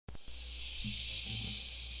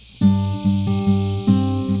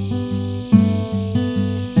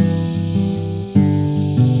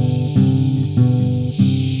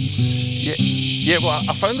well,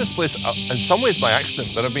 I found this place in some ways by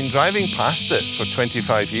accident, but I've been driving past it for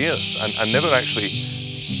 25 years and never actually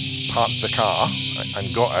parked the car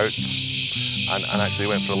and got out and actually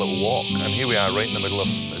went for a little walk. And here we are right in the middle of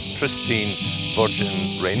this pristine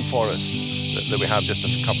virgin rainforest that we have just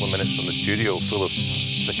a couple of minutes from the studio, full of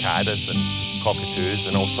cicadas and cockatoos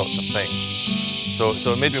and all sorts of things.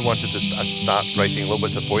 So it made me want to just start writing a little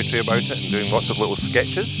bit of poetry about it and doing lots of little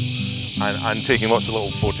sketches and taking lots of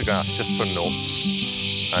little photographs just for notes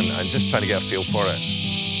and just trying to get a feel for it.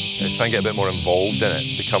 Try and get a bit more involved in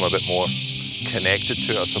it, become a bit more connected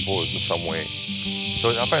to it, I suppose, in some way. So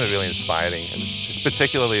I find it really inspiring, and it's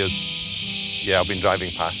particularly as, I've been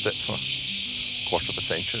driving past it for a quarter of a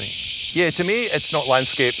century. Yeah, to me, it's not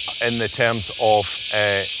landscape in the terms of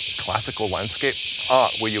classical landscape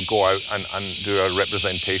art, where you go out and do a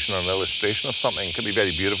representation or an illustration of something. It can be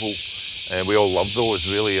very beautiful, and we all love those,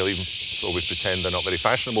 really, even though we pretend they're not very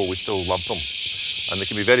fashionable, we still love them. And they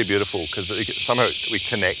can be very beautiful because somehow we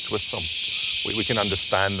connect with them. We can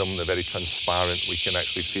understand them, they're very transparent, we can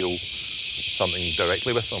actually feel something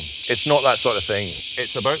directly with them. It's not that sort of thing.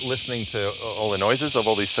 It's about listening to all the noises of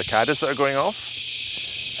all these cicadas that are going off.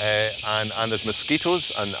 And there's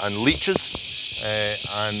mosquitoes and leeches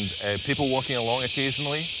and people walking along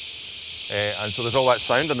occasionally. And so there's all that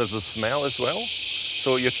sound and there's the smell as well.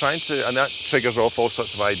 So you're trying to, and that triggers off all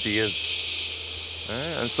sorts of ideas.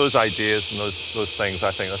 And it's those ideas and those things,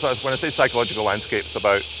 I think. That's why when I say psychological landscape, it's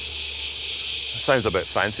about, it sounds a bit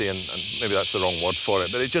fancy and maybe that's the wrong word for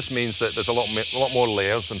it, but it just means that there's a lot more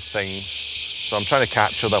layers and things. So I'm trying to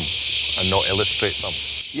capture them and not illustrate them.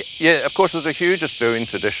 Yeah, of course, there's a huge Australian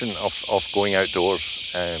tradition of going outdoors,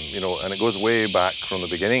 and it goes way back from the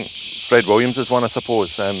beginning. Fred Williams is one, I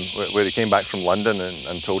suppose, where he came back from London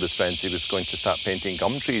and told his friends he was going to start painting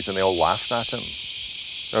gum trees, and they all laughed at him.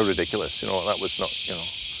 How ridiculous, that was not,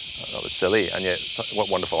 that was silly, and yet what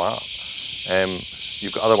wonderful art.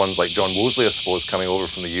 You've got other ones like John Woolsey, I suppose, coming over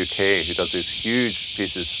from the UK, who does these huge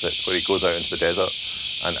pieces where he goes out into the desert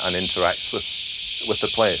and interacts with the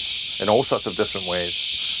place in all sorts of different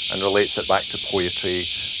ways and relates it back to poetry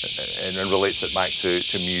and relates it back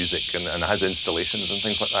to music and has installations and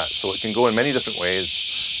things like that. So it can go in many different ways.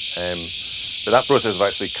 But that process of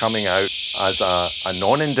actually coming out as a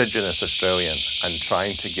non-Indigenous Australian and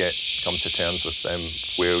trying to come to terms with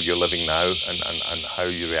where you're living now and how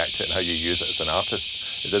you react to it and how you use it as an artist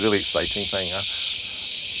is a really exciting thing.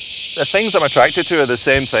 The things I'm attracted to are the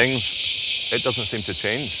same things. It doesn't seem to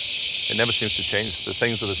change. It never seems to change. The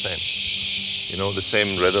things are the same. The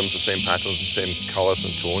same rhythms, the same patterns, the same colours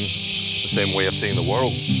and tones, the same way of seeing the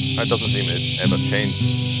world. That doesn't seem to ever change.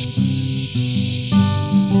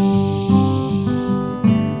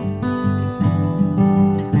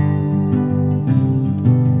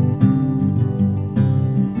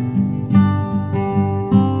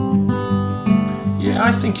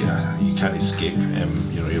 I think you can't escape,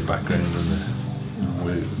 your background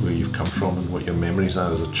and where you've come from and what your memories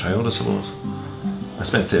are as a child, I suppose. I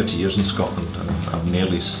spent 30 years in Scotland and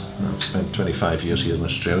I've spent 25 years here in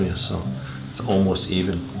Australia, so it's almost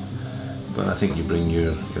even. But I think you bring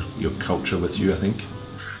your culture with you, I think.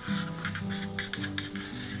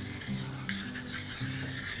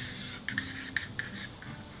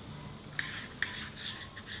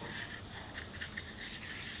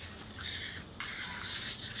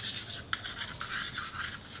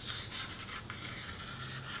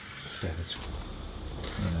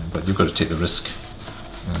 But you've got to take the risk.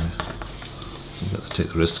 You've got to take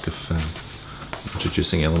the risk of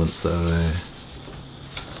introducing elements that are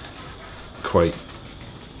quite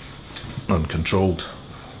uncontrolled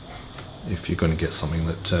if you're going to get something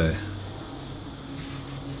that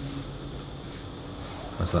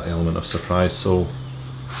has that element of surprise. So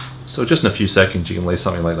just in a few seconds you can lay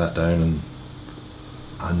something like that down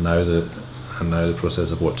and now the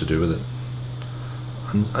process of what to do with it.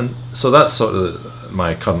 And so that's sort of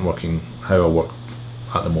my current working, how I work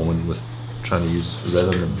at the moment with trying to use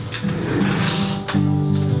rhythm.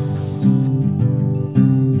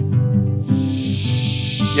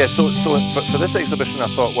 Yeah, so for this exhibition I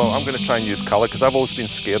thought, well, I'm going to try and use colour because I've always been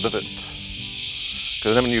scared of it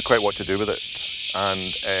because I never knew quite what to do with it.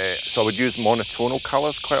 And so I would use monotonal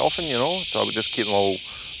colours quite often, so I would just keep them all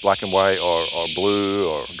black and white or blue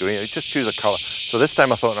or green. I'd just choose a colour. So this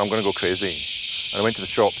time I thought, I'm going to go crazy. And I went to the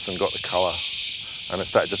shops and got the colour and I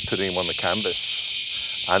started just putting them on the canvas.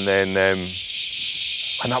 And then,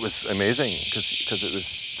 and that was amazing because it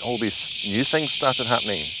was all these new things started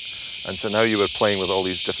happening. And so now you were playing with all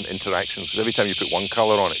these different interactions because every time you put one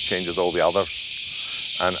colour on, it changes all the others.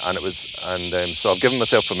 And so I've given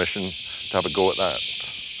myself permission to have a go at that.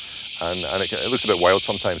 And it looks a bit wild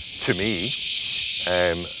sometimes to me,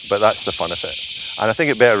 But that's the fun of it. And I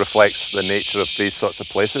think it better reflects the nature of these sorts of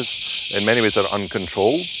places. In many ways, they're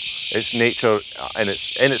uncontrolled. It's nature in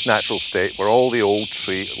its natural state, where all the old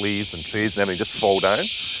leaves and trees and everything just fall down,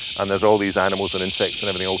 and there's all these animals and insects and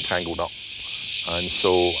everything all tangled up. And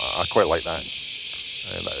so I quite like that.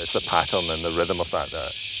 It's the pattern and the rhythm of that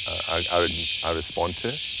I respond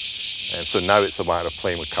to. And so now it's a matter of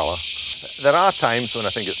playing with colour. There are times when I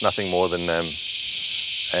think it's nothing more than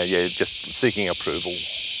just seeking approval.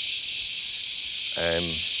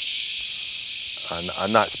 And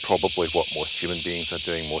that's probably what most human beings are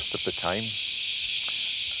doing most of the time.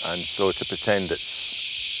 And so to pretend that's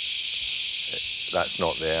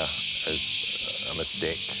not there is a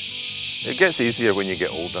mistake. It gets easier when you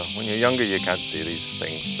get older. When you're younger, you can't see these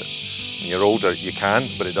things, but when you're older, you can,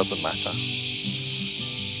 but it doesn't matter.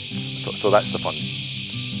 So that's the fun.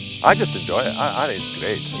 I just enjoy it. I think it's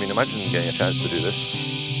great. I mean, imagine getting a chance to do this.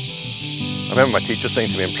 I remember my teacher saying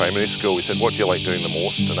to me in primary school, he said, "What do you like doing the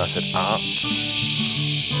most?" And I said, "Art."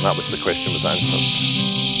 And that was the question was answered.